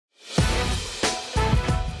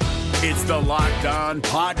It's the Locked On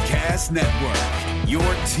Podcast Network, your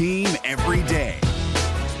team every day.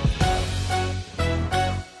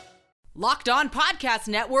 Locked On Podcast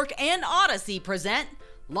Network and Odyssey present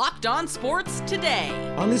Locked On Sports Today.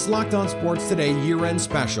 On this Locked On Sports Today year-end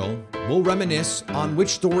special, we'll reminisce on which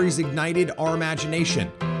stories ignited our imagination,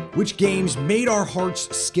 which games made our hearts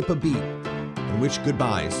skip a beat, and which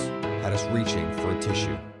goodbyes had us reaching for a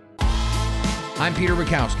tissue. I'm Peter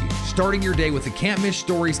Bukowski, starting your day with the can't-miss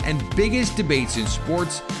stories and biggest debates in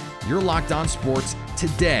sports. You're Locked On Sports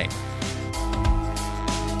Today.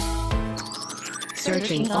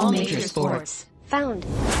 Searching all major sports. Found.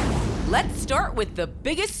 Let's start with the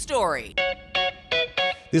biggest story.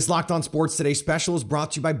 This Locked On Sports Today special is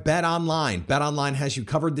brought to you by BetOnline. BetOnline has you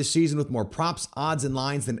covered this season with more props, odds, and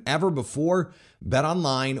lines than ever before.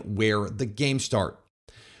 BetOnline, where the games start.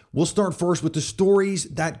 We'll start first with the stories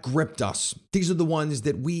that gripped us. These are the ones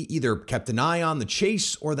that we either kept an eye on, the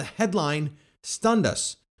chase, or the headline stunned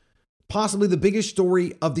us. Possibly the biggest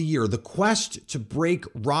story of the year, the quest to break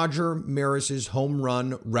Roger Maris's home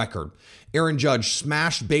run record. Aaron Judge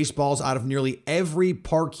smashed baseballs out of nearly every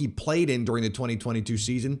park he played in during the 2022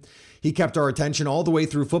 season. He kept our attention all the way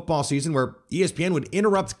through football season, where ESPN would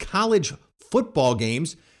interrupt college football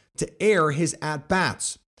games to air his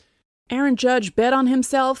at-bats. Aaron Judge bet on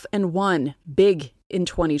himself and won big in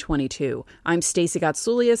 2022. I'm Stacey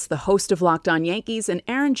Gotsoulias, the host of Locked On Yankees, and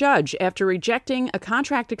Aaron Judge, after rejecting a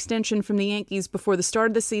contract extension from the Yankees before the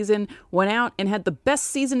start of the season, went out and had the best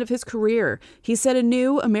season of his career. He set a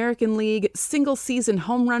new American League single-season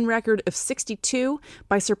home run record of 62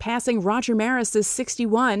 by surpassing Roger Maris's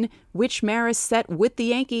 61, which Maris set with the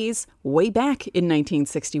Yankees way back in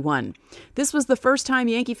 1961. This was the first time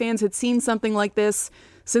Yankee fans had seen something like this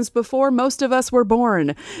since before most of us were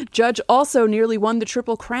born. Judge also nearly won the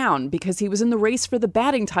Triple Crown because he was in the race for the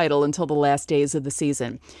batting title until the last days of the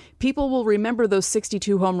season. People will remember those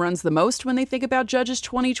 62 home runs the most when they think about Judge's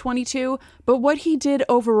 2022, but what he did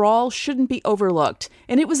overall shouldn't be overlooked,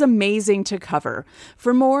 and it was amazing to cover.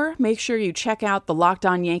 For more, make sure you check out the Locked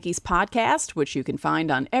On Yankees podcast, which you can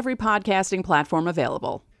find on every podcasting platform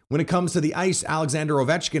available. When it comes to the ice, Alexander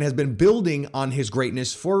Ovechkin has been building on his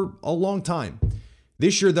greatness for a long time.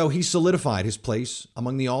 This year, though, he solidified his place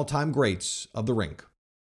among the all-time greats of the rink.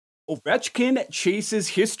 Ovechkin chases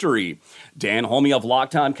history. Dan Holme of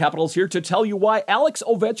Locked On Capitals here to tell you why Alex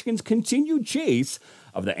Ovechkin's continued chase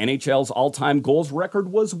of the NHL's all-time goals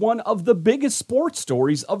record was one of the biggest sports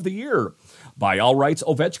stories of the year. By all rights,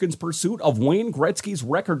 Ovechkin's pursuit of Wayne Gretzky's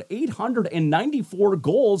record 894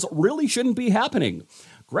 goals really shouldn't be happening.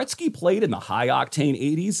 Gretzky played in the high-octane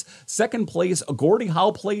 80s. Second place, Gordie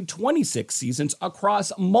Howe played 26 seasons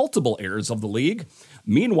across multiple eras of the league.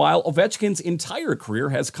 Meanwhile, Ovechkin's entire career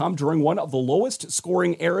has come during one of the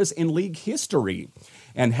lowest-scoring eras in league history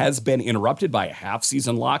and has been interrupted by a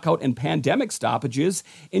half-season lockout and pandemic stoppages,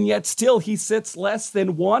 and yet still he sits less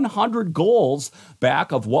than 100 goals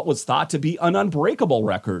back of what was thought to be an unbreakable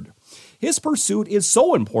record. His pursuit is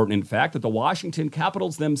so important, in fact, that the Washington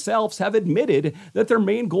Capitals themselves have admitted that their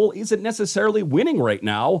main goal isn't necessarily winning right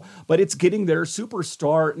now, but it's getting their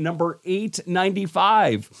superstar number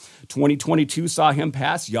 895. 2022 saw him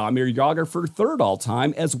pass Jaromir Jagr for third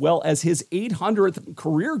all-time, as well as his 800th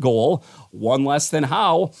career goal, one less than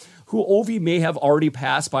Howe, who Ovi may have already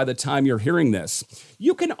passed by the time you're hearing this.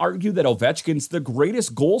 You can argue that Ovechkin's the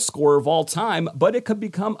greatest goal scorer of all time, but it could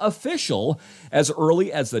become official as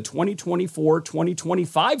early as the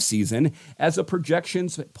 2024-2025 season, as the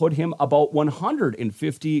projections put him about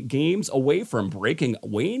 150 games away from breaking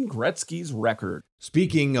Wayne Gretzky's record.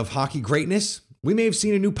 Speaking of hockey greatness, we may have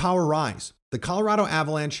seen a new power rise. The Colorado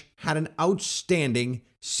Avalanche had an outstanding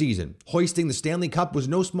season. Hoisting the Stanley Cup was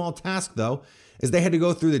no small task, though, as they had to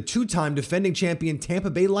go through the two-time defending champion Tampa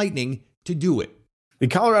Bay Lightning to do it. The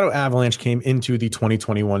Colorado Avalanche came into the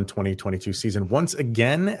 2021-2022 season once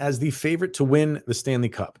again as the favorite to win the Stanley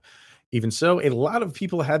Cup. Even so, a lot of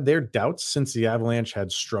people had their doubts since the Avalanche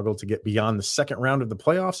had struggled to get beyond the second round of the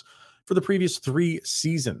playoffs for the previous 3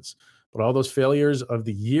 seasons. But all those failures of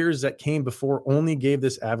the years that came before only gave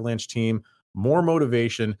this Avalanche team more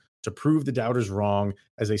motivation to prove the doubters wrong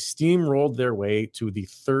as they steamrolled their way to the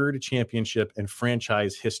 3rd championship in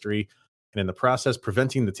franchise history, and in the process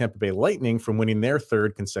preventing the Tampa Bay Lightning from winning their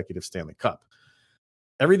 3rd consecutive Stanley Cup.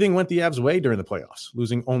 Everything went the Avs' way during the playoffs,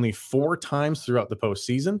 losing only 4 times throughout the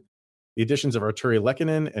postseason. The additions of Arturi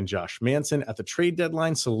Lehkonen and Josh Manson at the trade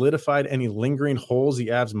deadline solidified any lingering holes the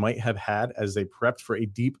Avs might have had as they prepped for a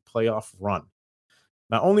deep playoff run.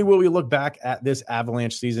 Not only will we look back at this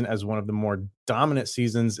Avalanche season as one of the more dominant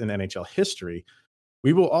seasons in NHL history,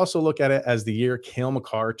 we will also look at it as the year Cale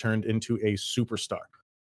Makar turned into a superstar.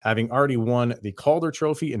 Having already won the Calder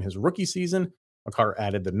Trophy in his rookie season, Makar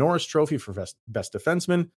added the Norris Trophy for best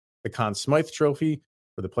defenseman, the Conn Smythe Trophy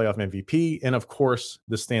for the playoff MVP, and of course,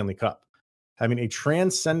 the Stanley Cup. Having a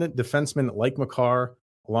transcendent defenseman like Makar,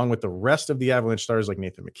 along with the rest of the Avalanche stars like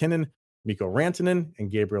Nathan MacKinnon, Mikko Rantanen,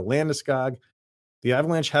 and Gabriel Landeskog, the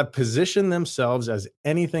Avalanche have positioned themselves as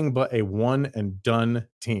anything but a one-and-done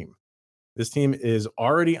team. This team is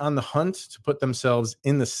already on the hunt to put themselves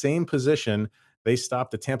in the same position they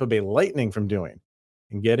stopped the Tampa Bay Lightning from doing,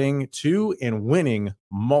 and getting to and winning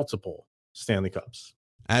multiple Stanley Cups.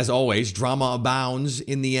 As always, drama abounds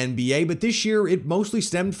in the NBA, but this year it mostly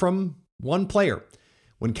stemmed from one player.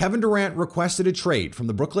 When Kevin Durant requested a trade from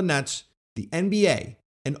the Brooklyn Nets, the NBA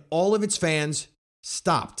and all of its fans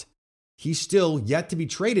stopped. He's still yet to be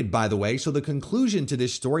traded, by the way, so the conclusion to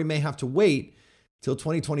this story may have to wait till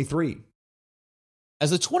 2023.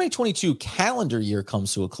 As the 2022 calendar year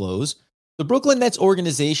comes to a close, the Brooklyn Nets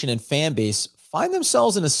organization and fan base find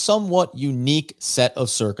themselves in a somewhat unique set of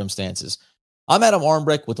circumstances. I'm Adam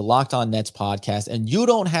Armbrecht with the Locked On Nets podcast, and you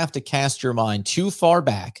don't have to cast your mind too far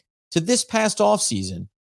back to this past offseason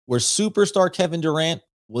where superstar Kevin Durant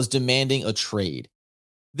was demanding a trade.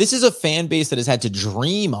 This is a fan base that has had to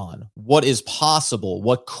dream on what is possible,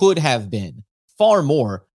 what could have been, far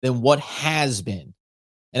more than what has been.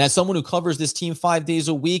 And as someone who covers this team 5 days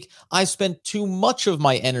a week, I spent too much of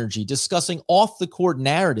my energy discussing off-the-court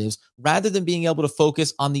narratives rather than being able to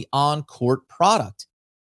focus on the on-court product.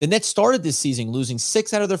 The Nets started this season losing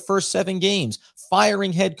 6 out of their first 7 games,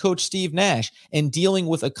 firing head coach Steve Nash, and dealing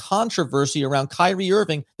with a controversy around Kyrie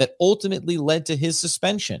Irving that ultimately led to his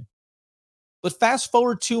suspension. But fast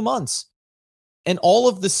forward 2 months, and all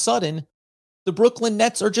of the sudden, the Brooklyn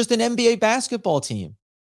Nets are just an NBA basketball team.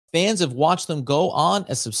 Fans have watched them go on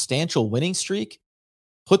a substantial winning streak,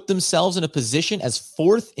 put themselves in a position as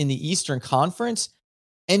 4th in the Eastern Conference,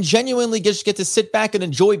 and genuinely just get to sit back and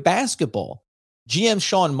enjoy basketball. GM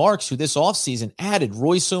Sean Marks, who this offseason added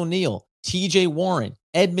Royce O'Neal, TJ Warren,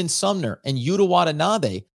 Edmund Sumner, and Yuta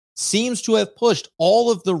Watanabe, seems to have pushed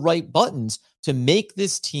all of the right buttons to make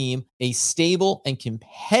this team a stable and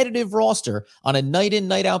competitive roster on a night-in,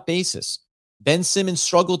 night-out basis. Ben Simmons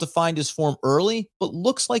struggled to find his form early, but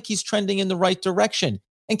looks like he's trending in the right direction.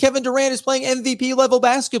 And Kevin Durant is playing MVP-level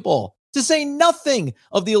basketball, to say nothing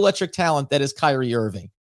of the electric talent that is Kyrie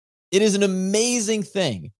Irving. It is an amazing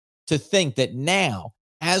thing to think that now,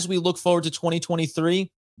 as we look forward to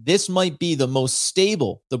 2023, this might be the most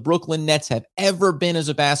stable the Brooklyn Nets have ever been as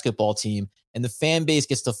a basketball team, and the fan base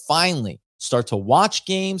gets to finally start to watch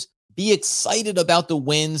games, be excited about the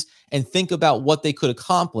wins, and think about what they could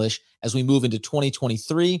accomplish as we move into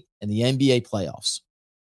 2023 and the NBA playoffs.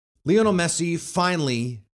 Lionel Messi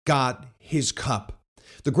finally got his cup.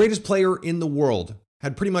 The greatest player in the world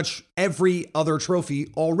had pretty much every other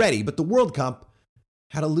trophy already, but the World Cup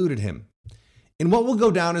had eluded him. In what will go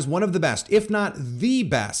down as one of the best, if not the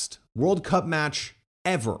best, World Cup match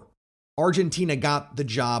ever, Argentina got the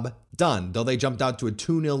job done. Though they jumped out to a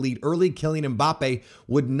 2-0 lead early, Kylian Mbappe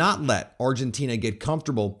would not let Argentina get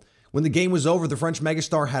comfortable. When the game was over, the French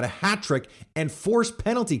megastar had a hat trick and forced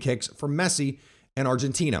penalty kicks for Messi and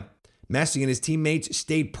Argentina. Messi and his teammates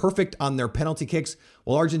stayed perfect on their penalty kicks,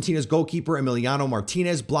 while Argentina's goalkeeper Emiliano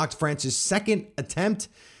Martinez blocked France's second attempt,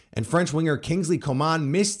 and French winger Kingsley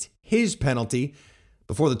Coman missed his penalty.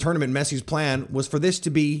 Before the tournament, Messi's plan was for this to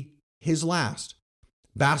be his last.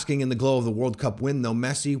 Basking in the glow of the World Cup win, though,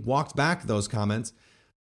 Messi walked back those comments.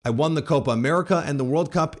 I won the Copa America and the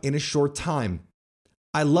World Cup in a short time.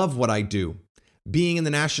 I love what I do, being in the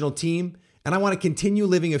national team, and I want to continue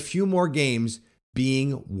living a few more games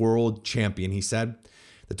being world champion, he said.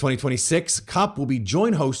 The 2026 Cup will be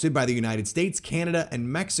joint hosted by the United States, Canada,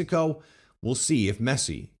 and Mexico. We'll see if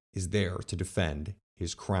Messi is there to defend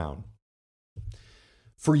his crown.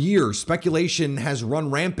 For years, speculation has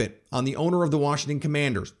run rampant on the owner of the Washington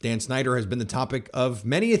Commanders. Dan Snyder has been the topic of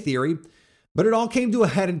many a theory, but it all came to a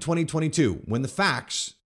head in 2022 when the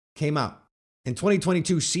facts came out. And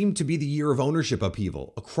 2022 seemed to be the year of ownership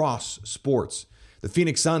upheaval across sports. The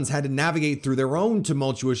Phoenix Suns had to navigate through their own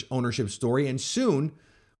tumultuous ownership story, and soon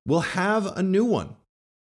we'll have a new one.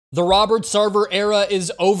 The Robert Sarver era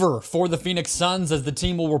is over for the Phoenix Suns, as the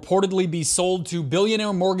team will reportedly be sold to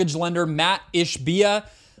billionaire mortgage lender Matt Ishbia,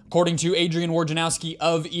 according to Adrian Wojnarowski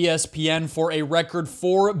of ESPN, for a record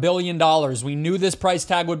 $4 billion. We knew this price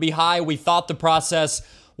tag would be high. We thought the process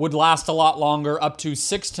would last a lot longer. Up to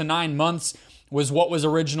 6 to 9 months was what was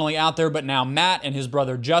originally out there, but now Matt and his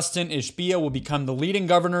brother Justin Ishbia will become the leading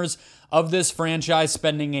governors of this franchise,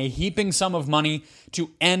 spending a heaping sum of money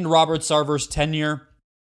to end Robert Sarver's tenure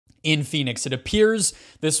in Phoenix. It appears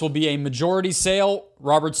this will be a majority sale.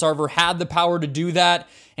 Robert Sarver had the power to do that,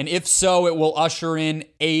 and if so, it will usher in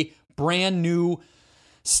a brand new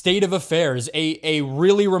state of affairs. A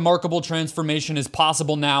really remarkable transformation is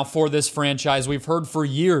possible now for this franchise. We've heard for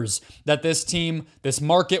years that this team, this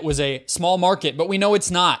market was a small market, but we know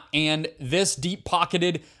it's not. And this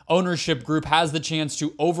deep-pocketed ownership group has the chance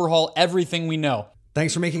to overhaul everything we know.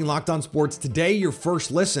 Thanks for making Locked On Sports today your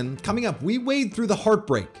first listen. Coming up, we wade through the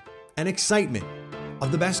heartbreak and excitement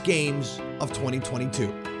of the best games of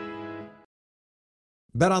 2022.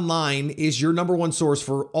 BetOnline is your number one source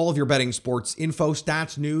for all of your betting sports info,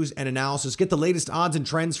 stats, news, and analysis. Get the latest odds and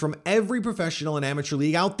trends from every professional and amateur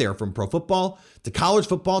league out there, from pro football to college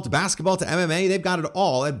football to basketball to MMA. They've got it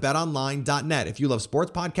all at betonline.net. If you love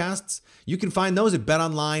sports podcasts, you can find those at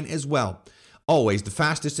BetOnline as well. Always the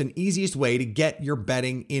fastest and easiest way to get your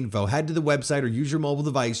betting info. Head to the website or use your mobile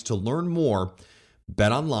device to learn more.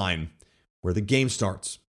 BetOnline, where the game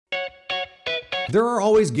starts. There are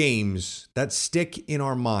always games that stick in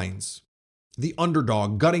our minds. The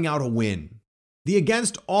underdog gutting out a win, the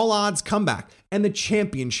against all odds comeback, and the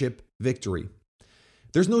championship victory.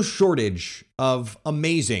 There's no shortage of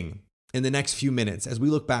amazing in the next few minutes as we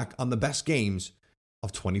look back on the best games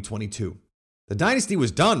of 2022. The dynasty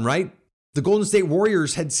was done, right? The Golden State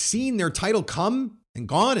Warriors had seen their title come and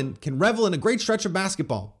gone and can revel in a great stretch of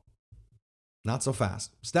basketball. Not so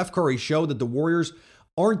fast. Steph Curry showed that the Warriors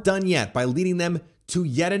aren't done yet by leading them to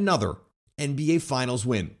yet another NBA Finals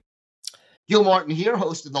win. Gil Martin here,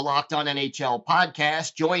 host of the Locked On NHL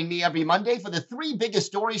podcast. Join me every Monday for the three biggest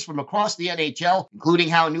stories from across the NHL, including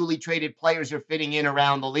how newly traded players are fitting in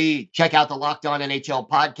around the league. Check out the Locked On NHL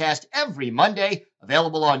podcast every Monday,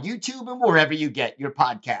 available on YouTube and wherever you get your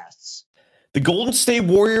podcasts. The Golden State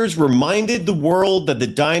Warriors reminded the world that the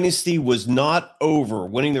dynasty was not over,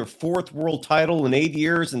 winning their fourth world title in 8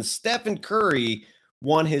 years, and Stephen Curry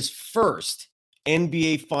won his first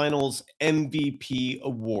NBA Finals MVP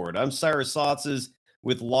award. I'm Cyrus Sotzes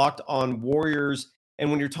with Locked On Warriors, and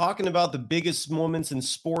when you're talking about the biggest moments in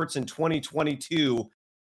sports in 2022,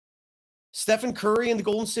 Stephen Curry and the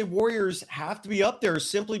Golden State Warriors have to be up there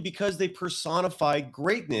simply because they personify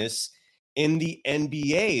greatness in the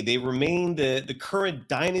NBA. They remain the current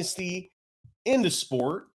dynasty in the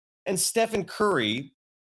sport, and Stephen Curry,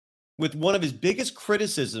 with one of his biggest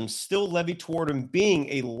criticisms still levied toward him being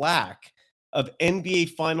a lack of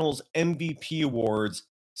NBA Finals MVP awards,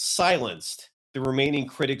 silenced the remaining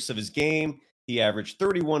critics of his game. He averaged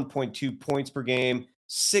 31.2 points per game,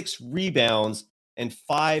 6 rebounds, and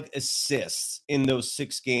 5 assists in those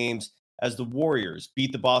 6 games as the Warriors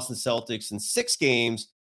beat the Boston Celtics in 6 games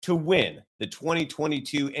to win the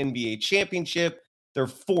 2022 NBA championship, their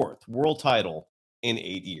 4th world title in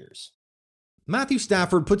 8 years. Matthew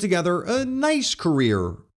Stafford put together a nice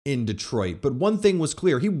career in Detroit, but one thing was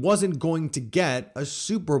clear: he wasn't going to get a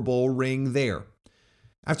Super Bowl ring there.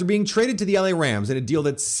 After being traded to the LA Rams in a deal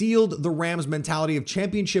that sealed the Rams' mentality of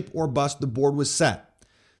championship or bust, the board was set.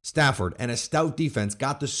 Stafford and a stout defense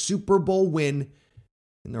got the Super Bowl win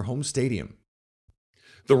in their home stadium.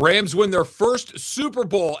 The Rams win their first Super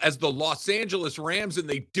Bowl as the Los Angeles Rams, and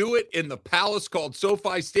they do it in the palace called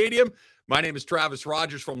SoFi Stadium. My name is Travis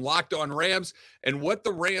Rogers from Locked On Rams, and what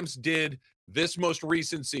the Rams did this most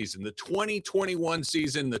recent season, the 2021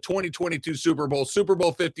 season, the 2022 Super Bowl, Super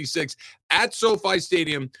Bowl 56 at SoFi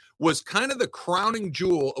Stadium, was kind of the crowning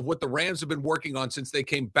jewel of what the Rams have been working on since they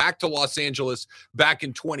came back to Los Angeles back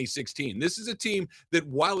in 2016. This is a team that,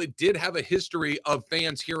 while it did have a history of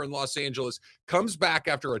fans here in Los Angeles, comes back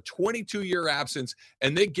after a 22-year absence,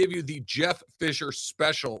 and they give you the Jeff Fisher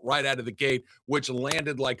special right out of the gate, which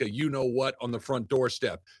landed like a you-know-what on the front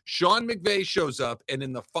doorstep. Sean McVay shows up, and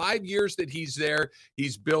in the 5 years that he's there,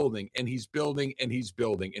 he's building, and he's building, and he's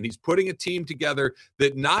building, and he's putting a team together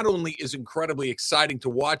that not only is incredibly exciting to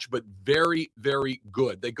watch, but very, very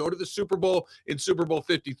good. They go to the Super Bowl in Super Bowl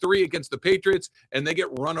 53 against the Patriots, and they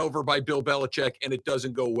get run over by Bill Belichick, and it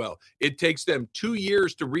doesn't go well. It takes them 2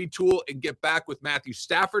 years to retool and get back with Matthew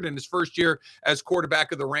Stafford in his first year as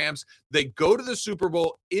quarterback of the Rams. They go to the Super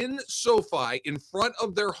Bowl in SoFi in front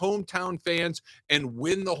of their hometown fans and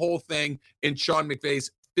win the whole thing in Sean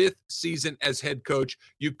McVay's 5th season as head coach.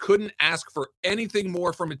 You couldn't ask for anything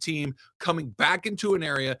more from a team coming back into an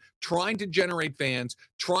area, trying to generate fans,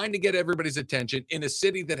 trying to get everybody's attention in a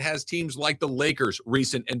city that has teams like the Lakers,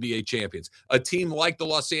 recent NBA champions, a team like the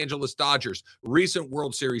Los Angeles Dodgers, recent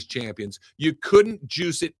World Series champions. You couldn't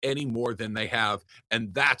juice it any more than they have,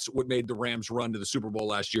 and that's what made the Rams run to the Super Bowl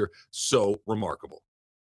last year so remarkable.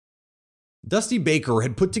 Dusty Baker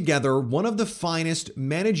had put together one of the finest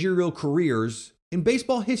managerial careers in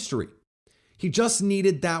baseball history. He just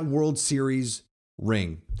needed that World Series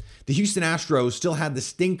ring. The Houston Astros still had the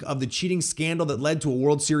stink of the cheating scandal that led to a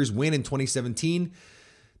World Series win in 2017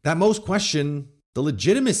 that most question the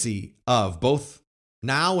legitimacy of, both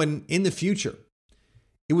now and in the future.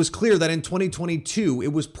 It was clear that in 2022,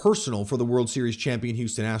 it was personal for the World Series champion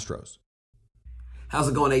Houston Astros. How's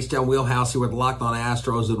it going, H-Town Wheelhouse here with Locked On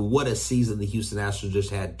Astros, and what a season the Houston Astros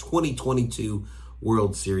just had. 2022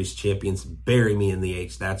 World Series champions. Bury me in the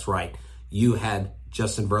H. That's right. You had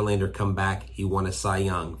Justin Verlander come back. He won a Cy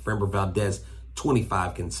Young. Framber Valdez,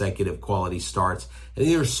 25 consecutive quality starts. And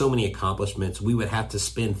there are so many accomplishments. We would have to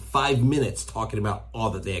spend 5 minutes talking about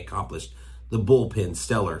all that they accomplished. The bullpen,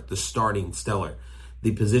 stellar. The starting, stellar.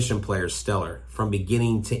 The position players, stellar. From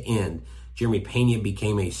beginning to end, Jeremy Pena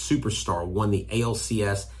became a superstar, won the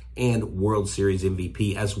ALCS and World Series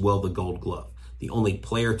MVP, as well the Gold Glove. The only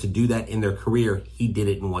player to do that in their career, he did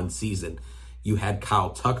it in one season. You had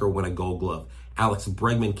Kyle Tucker win a Gold Glove. Alex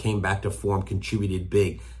Bregman came back to form, contributed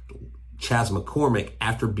big. Chas McCormick,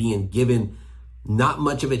 after being given not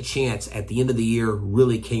much of a chance at the end of the year,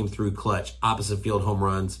 really came through clutch. Opposite field home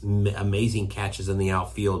runs, amazing catches in the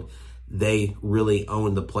outfield. They really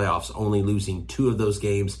owned the playoffs, only losing 2 of those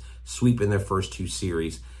games, sweeping their first 2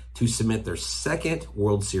 series to cement their second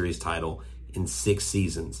World Series title in 6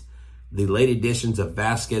 seasons. The late additions of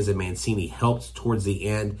Vasquez and Mancini helped towards the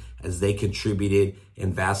end as they contributed,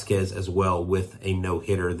 and Vasquez as well with a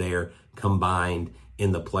no-hitter there combined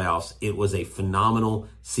in the playoffs. It was a phenomenal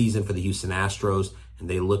season for the Houston Astros, and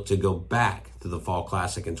they look to go back to the Fall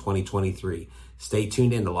Classic in 2023. Stay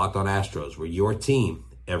tuned in to Locked On Astros, where your team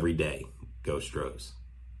every day. Go Stros.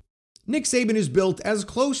 Nick Saban is built as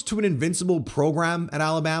close to an invincible program at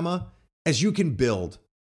Alabama as you can build.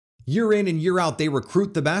 Year in and year out, they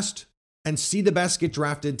recruit the best and see the best get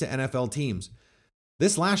drafted to NFL teams.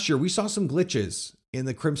 This last year, we saw some glitches in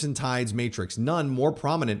the Crimson Tide's matrix, none more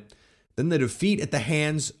prominent than the defeat at the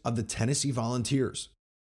hands of the Tennessee Volunteers.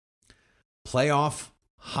 Playoff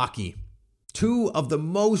hockey. 2 of the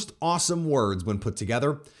most awesome words when put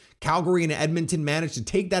together. Calgary and Edmonton managed to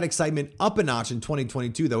take that excitement up a notch in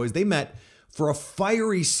 2022, though, as they met for a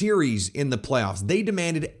fiery series in the playoffs. They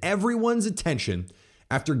demanded everyone's attention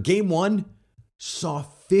after Game 1 saw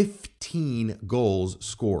 15 goals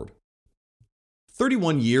scored.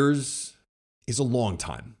 31 years is a long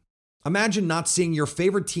time. Imagine not seeing your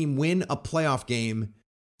favorite team win a playoff game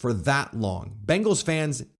for that long. Bengals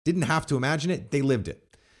fans didn't have to imagine it, they lived it.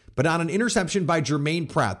 But on an interception by Jermaine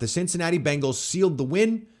Pratt, the Cincinnati Bengals sealed the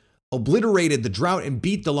win, obliterated the drought, and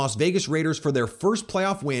beat the Las Vegas Raiders for their first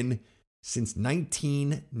playoff win since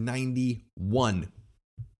 1991.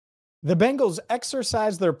 The Bengals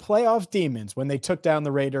exercised their playoff demons when they took down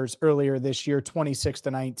the Raiders earlier this year,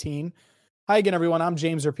 26-19. Hi again, everyone. I'm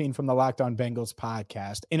James Rapien from the Locked On Bengals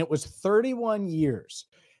podcast, and it was 31 years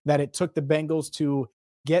that it took the Bengals to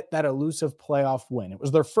get that elusive playoff win. It was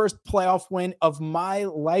their first playoff win of my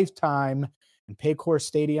lifetime, and Paycor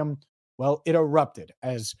Stadium, well, it erupted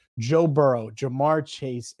as Joe Burrow, Jamar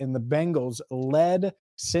Chase, and the Bengals led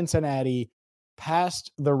Cincinnati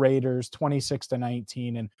past the Raiders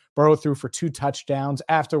 26-19, and Burrow threw for 2 touchdowns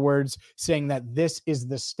afterwards, saying that this is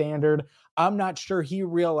the standard. I'm not sure he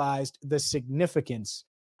realized the significance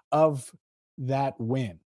of that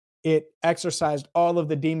win. It exercised all of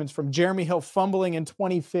the demons, from Jeremy Hill fumbling in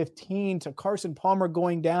 2015 to Carson Palmer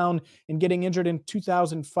going down and getting injured in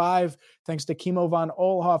 2005, thanks to Kimo von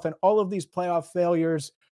Oelhoff, and all of these playoff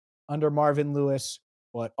failures under Marvin Lewis.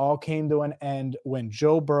 Well, it all came to an end when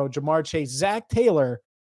Joe Burrow, Jamar Chase, Zach Taylor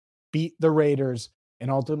beat the Raiders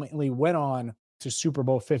and ultimately went on to Super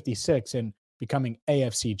Bowl 56 and becoming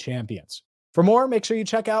AFC champions. For more, make sure you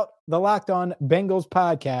check out the Locked On Bengals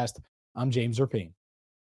podcast. I'm James Rapien.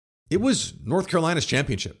 It was North Carolina's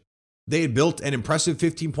championship. They had built an impressive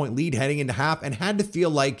 15-point lead heading into half and had to feel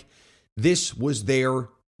like this was their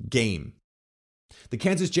game. The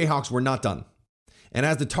Kansas Jayhawks were not done. And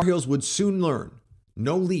as the Tar Heels would soon learn,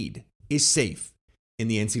 no lead is safe in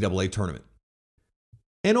the NCAA tournament.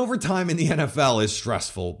 And overtime in the NFL is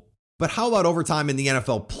stressful. But how about overtime in the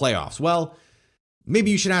NFL playoffs? Well, maybe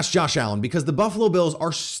you should ask Josh Allen, because the Buffalo Bills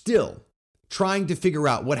are still trying to figure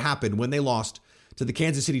out what happened when they lost to the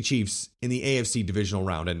Kansas City Chiefs in the AFC divisional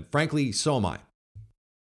round. And frankly, so am I.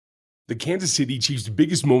 The Kansas City Chiefs'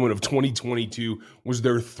 biggest moment of 2022 was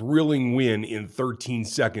their thrilling win in 13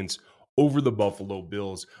 seconds over the Buffalo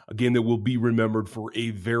Bills. Again, that will be remembered for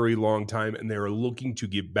a very long time, and they are looking to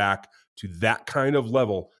get back to that kind of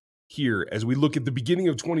level here. As we look at the beginning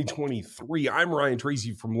of 2023, I'm Ryan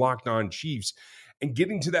Tracy from Locked On Chiefs, and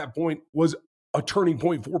getting to that point was a turning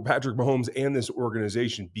point for Patrick Mahomes and this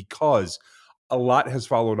organization, because a lot has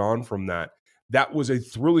followed on from that. That was a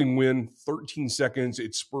thrilling win, 13 seconds.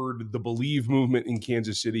 It spurred the Believe movement in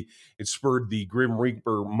Kansas City. It spurred the Grim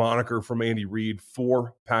Reaper moniker from Andy Reid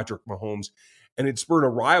for Patrick Mahomes. And it spurred a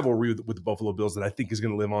rivalry with the Buffalo Bills that I think is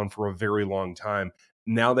going to live on for a very long time.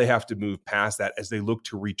 Now they have to move past that as they look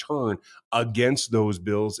to return against those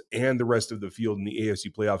Bills and the rest of the field in the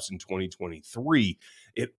AFC playoffs in 2023.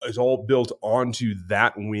 It is all built onto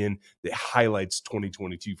that win that highlights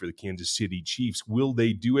 2022 for the Kansas City Chiefs. Will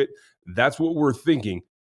they do it? That's what we're thinking.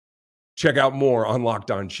 Check out more on Locked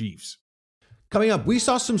On Chiefs. Coming up, we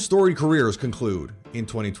saw some storied careers conclude in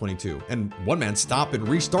 2022, and one man stop and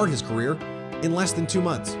restart his career in less than 2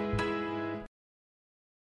 months.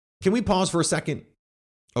 Can we pause for a second?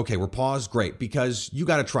 Okay, we're paused. Great, because you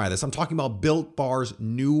got to try this. I'm talking about Built Bar's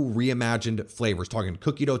new reimagined flavors. Talking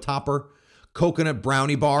cookie dough topper, coconut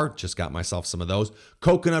brownie bar. Just got myself some of those.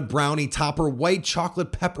 Coconut brownie topper, white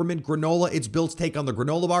chocolate peppermint granola. It's Built's take on the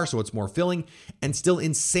granola bar, so it's more filling and still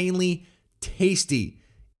insanely tasty.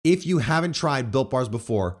 If you haven't tried Built Bars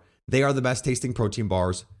before, they are the best tasting protein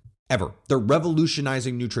bars ever. They're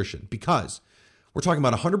revolutionizing nutrition because we're talking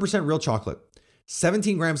about 100% real chocolate,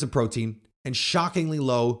 17 grams of protein, and shockingly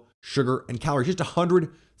low sugar and calories, just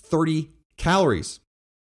 130 calories.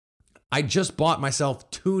 I just bought myself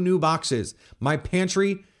 2 new boxes. My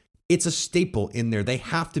pantry, it's a staple in there. They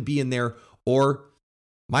have to be in there, or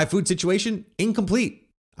my food situation, incomplete.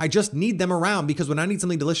 I just need them around because when I need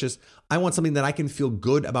something delicious, I want something that I can feel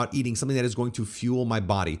good about eating, something that is going to fuel my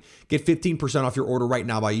body. Get 15% off your order right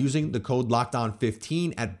now by using the code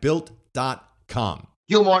LOCKEDON15 at Built.com.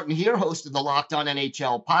 Gil Martin here, host of the Locked On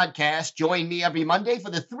NHL podcast. Join me every Monday for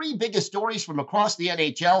the 3 biggest stories from across the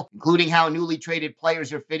NHL, including how newly traded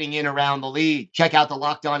players are fitting in around the league. Check out the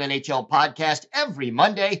Locked On NHL podcast every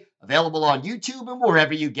Monday, available on YouTube and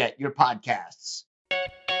wherever you get your podcasts.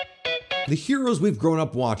 The heroes we've grown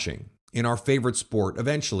up watching in our favorite sport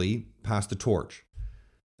eventually pass the torch.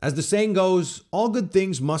 As the saying goes, all good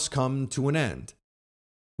things must come to an end.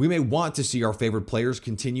 We may want to see our favorite players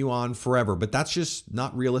continue on forever, but that's just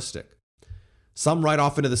not realistic. Some ride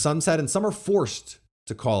off into the sunset, and some are forced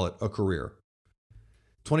to call it a career.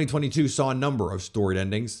 2022 saw a number of storied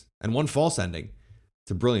endings and one false ending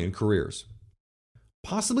to brilliant careers.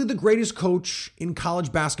 Possibly the greatest coach in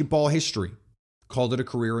college basketball history called it a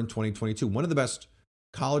career in 2022. One of the best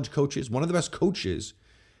college coaches, one of the best coaches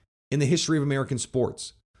in the history of American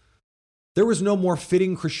sports. There was no more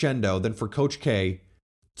fitting crescendo than for Coach K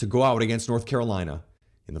to go out against North Carolina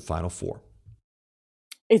in the Final Four.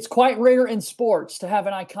 It's quite rare in sports to have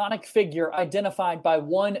an iconic figure identified by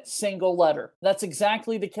one single letter. That's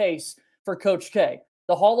exactly the case for Coach K,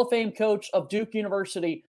 the Hall of Fame coach of Duke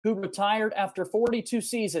University, who retired after 42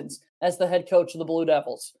 seasons as the head coach of the Blue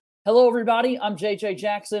Devils. Hello, everybody. I'm JJ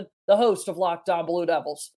Jackson, the host of Locked On Blue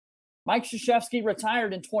Devils. Mike Krzyzewski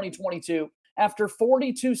retired in 2022 after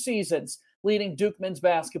 42 seasons leading Duke men's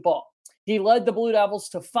basketball. He led the Blue Devils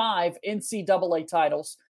to 5 NCAA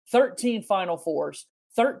titles, 13 Final Fours,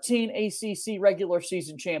 13 ACC regular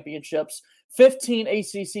season championships, 15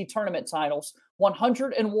 ACC tournament titles,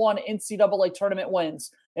 101 NCAA tournament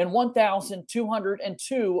wins, and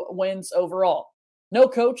 1,202 wins overall. No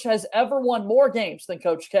coach has ever won more games than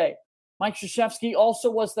Coach K. Mike Krzyzewski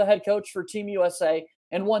also was the head coach for Team USA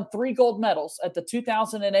and won 3 gold medals at the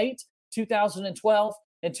 2008, 2012,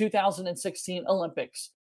 and 2016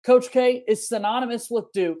 Olympics. Coach K is synonymous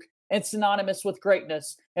with Duke and synonymous with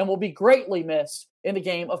greatness and will be greatly missed in the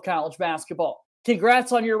game of college basketball.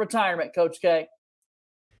 Congrats on your retirement, Coach K.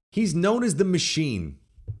 He's known as the Machine.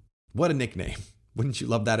 What a nickname. Wouldn't you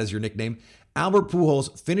love that as your nickname? Albert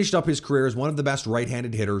Pujols finished up his career as one of the best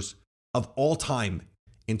right-handed hitters of all time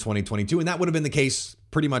in 2022, and that would have been the case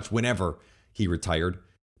pretty much whenever he retired.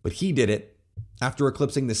 But he did it after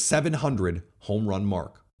eclipsing the 700 home run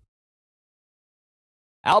mark.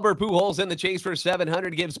 Albert Pujols in the chase for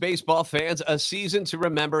 700 gives baseball fans a season to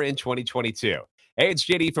remember in 2022. Hey, it's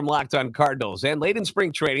JD from Locked On Cardinals. And late in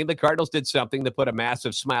spring training, the Cardinals did something that put a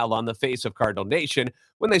massive smile on the face of Cardinal Nation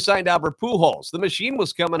when they signed Albert Pujols. The machine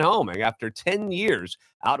was coming home after 10 years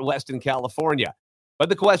out west in California. But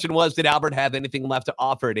the question was, did Albert have anything left to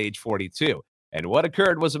offer at age 42? And what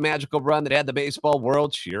occurred was a magical run that had the baseball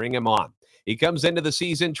world cheering him on. He comes into the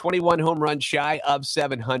season 21 home runs shy of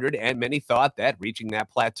 700, and many thought that reaching that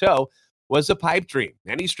plateau was a pipe dream.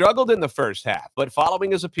 And he struggled in the first half, but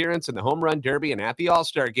following his appearance in the Home Run Derby and at the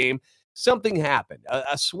All-Star Game, something happened.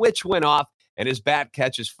 A switch went off, and his bat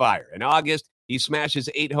catches fire. In August, he smashes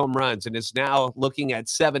 8 home runs and is now looking at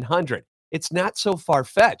 700. It's not so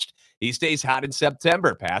far-fetched. He stays hot in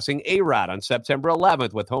September, passing A-Rod on September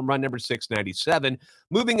 11th with home run number 697,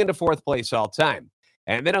 moving into 4th place all time.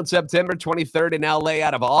 And then on September 23rd in LA,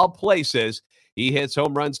 out of all places, he hits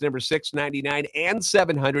home runs number 699 and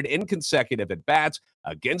 700 in consecutive at-bats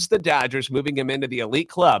against the Dodgers, moving him into the elite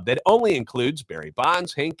club that only includes Barry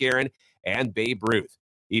Bonds, Hank Aaron, and Babe Ruth.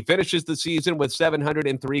 He finishes the season with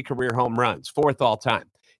 703 career home runs, fourth all-time.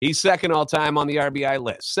 He's second all-time on the RBI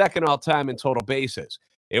list, second all-time in total bases.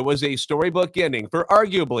 It was a storybook ending for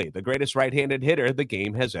arguably the greatest right-handed hitter the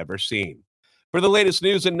game has ever seen. For the latest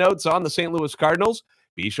news and notes on the St. Louis Cardinals,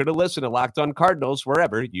 be sure to listen to Locked On Cardinals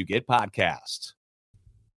wherever you get podcasts.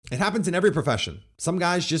 It happens in every profession. Some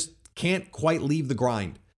guys just can't quite leave the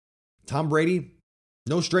grind. Tom Brady,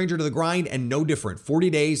 no stranger to the grind and no different. 40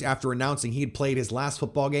 days after announcing he had played his last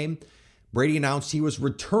football game, Brady announced he was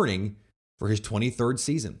returning for his 23rd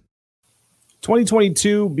season.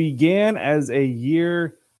 2022 began as a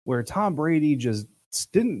year where Tom Brady just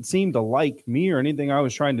didn't seem to like me or anything I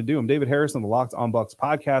was trying to do. I'm David Harris on the Locked On Bucs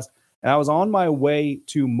podcast, and I was on my way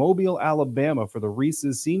to Mobile, Alabama for the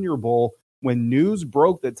Reese's Senior Bowl when news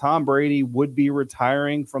broke that Tom Brady would be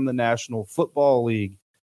retiring from the National Football League.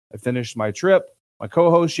 I finished my trip. My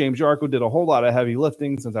co-host, James Yarko, did a whole lot of heavy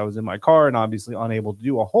lifting since I was in my car and obviously unable to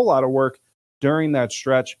do a whole lot of work during that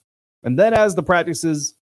stretch. And then as the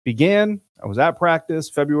practices began, I was at practice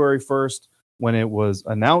February 1st when it was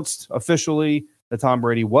announced officially that Tom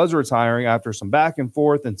Brady was retiring after some back and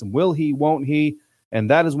forth and some will he, won't he. And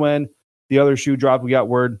that is when the other shoe dropped. We got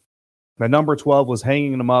word that number 12 was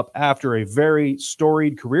hanging him up after a very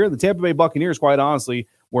storied career. The Tampa Bay Buccaneers, quite honestly,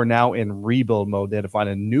 were now in rebuild mode. They had to find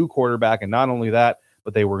a new quarterback, and not only that,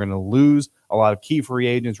 but they were going to lose a lot of key free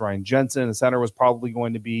agents. Ryan Jensen, the center, was probably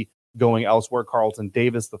going to be going elsewhere. Carlton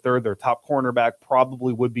Davis III, their top cornerback,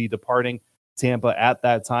 probably would be departing Tampa at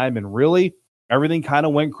that time. And really, everything kind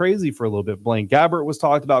of went crazy for a little bit. Blaine Gabbert was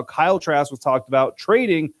talked about. Kyle Trask was talked about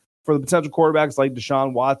trading for the potential quarterbacks like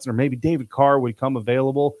Deshaun Watson or maybe David Carr would come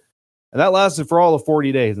available. And that lasted for all of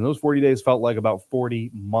 40 days. And those 40 days felt like about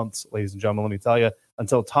 40 months, ladies and gentlemen, let me tell you,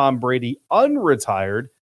 until Tom Brady unretired.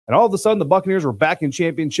 And all of a sudden, the Buccaneers were back in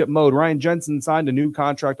championship mode. Ryan Jensen signed a new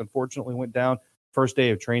contract, unfortunately went down first day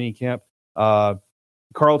of training camp.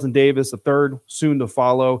 Carlton Davis, III, soon to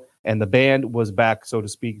follow. And the band was back, so to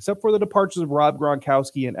speak, except for the departures of Rob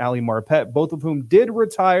Gronkowski and Ali Marpet, both of whom did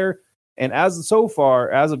retire. And as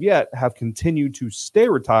of yet, have continued to stay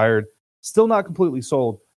retired. Still not completely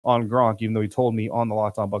sold on Gronk, even though he told me on the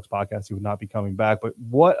Locked On Bucs podcast he would not be coming back. But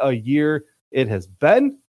what a year it has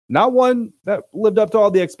been. Not one that lived up to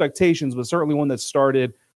all the expectations, but certainly one that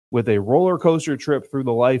started with a roller coaster trip through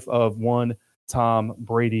the life of one Tom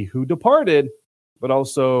Brady, who departed, but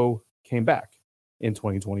also came back in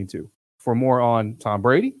 2022. For more on Tom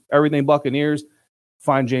Brady, everything Buccaneers,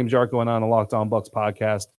 find James Yarko and on the Locked On Bucs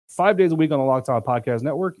podcast 5 days a week on the Locked On Podcast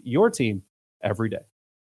Network, your team every day.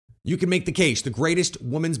 You can make the case the greatest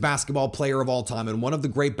women's basketball player of all time and one of the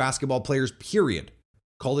great basketball players, period,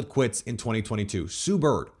 called it quits in 2022. Sue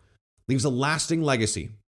Bird leaves a lasting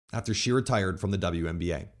legacy after she retired from the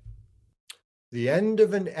WNBA. The end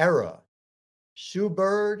of an era. Sue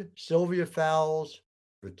Bird, Sylvia Fowles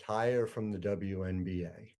retire from the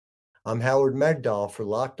WNBA. I'm Howard Megdal for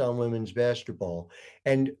Locked On Women's Basketball.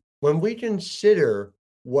 And when we consider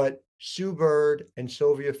what Sue Bird and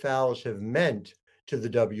Sylvia Fowles have meant to the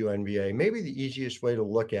WNBA, maybe the easiest way to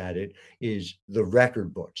look at it is the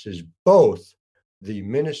record books, as both the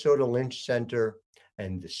Minnesota Lynch Center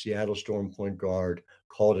and the Seattle Storm point guard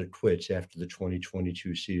called it quits after the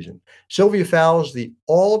 2022 season. Sylvia Fowles, the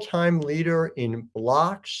all-time leader in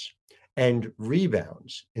blocks and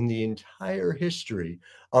rebounds in the entire history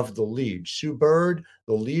of the league. Sue Bird,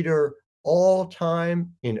 the leader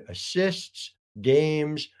all-time in assists,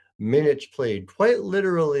 games, minutes played, quite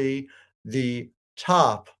literally the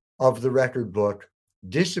top of the record book,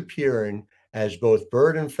 disappearing as both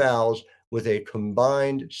Bird and Fowles, with a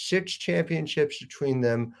combined 6 championships between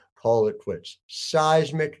them, call it quits.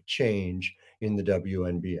 Seismic change in the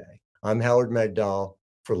WNBA. I'm Howard Megdal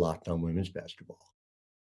for Locked On Women's Basketball.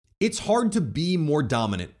 It's hard to be more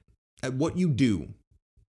dominant at what you do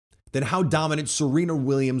than how dominant Serena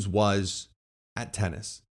Williams was at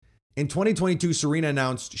tennis. In 2022, Serena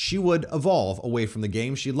announced she would evolve away from the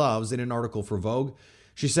game she loves in an article for Vogue.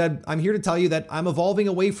 She said, "I'm here to tell you that I'm evolving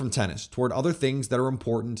away from tennis toward other things that are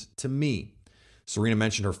important to me." Serena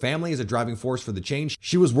mentioned her family as a driving force for the change.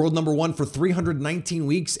 She was world number 1 for 319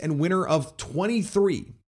 weeks and winner of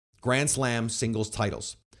 23 Grand Slam singles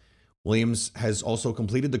titles. Williams has also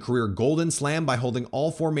completed the career Golden Slam by holding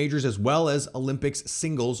all 4 majors as well as Olympics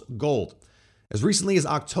singles gold. As recently as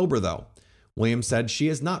October, though, Williams said she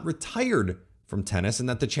has not retired from tennis and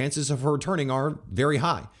that the chances of her returning are very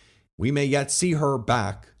high. We may yet see her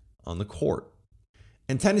back on the court.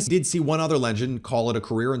 And tennis did see one other legend call it a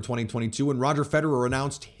career in 2022 when Roger Federer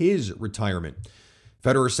announced his retirement.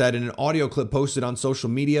 Federer said in an audio clip posted on social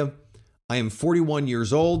media, "I am 41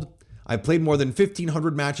 years old. I've played more than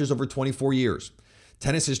 1,500 matches over 24 years.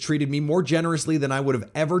 Tennis has treated me more generously than I would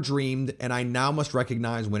have ever dreamed, and I now must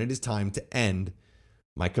recognize when it is time to end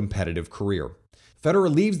my competitive career."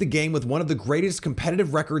 Federer leaves the game with one of the greatest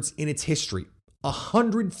competitive records in its history.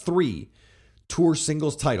 103 Tour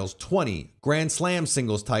singles titles, 20 Grand Slam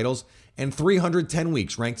singles titles, and 310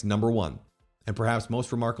 weeks ranked number one. And perhaps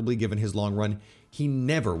most remarkably, given his long run, he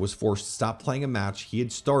never was forced to stop playing a match he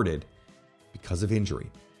had started because of injury.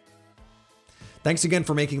 Thanks again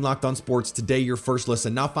for making Locked On Sports today your first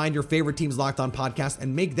listen. Now find your favorite team's Locked On podcast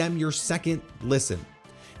and make them your second listen.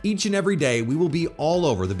 Each and every day, we will be all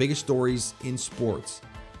over the biggest stories in sports.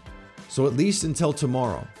 So at least until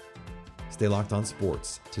tomorrow, stay Locked On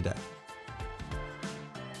Sports today.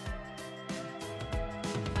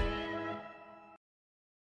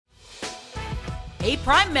 Hey,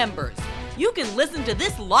 Prime members, you can listen to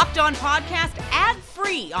this Locked On podcast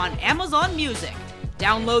ad-free on Amazon Music.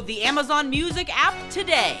 Download the Amazon Music app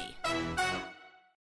today.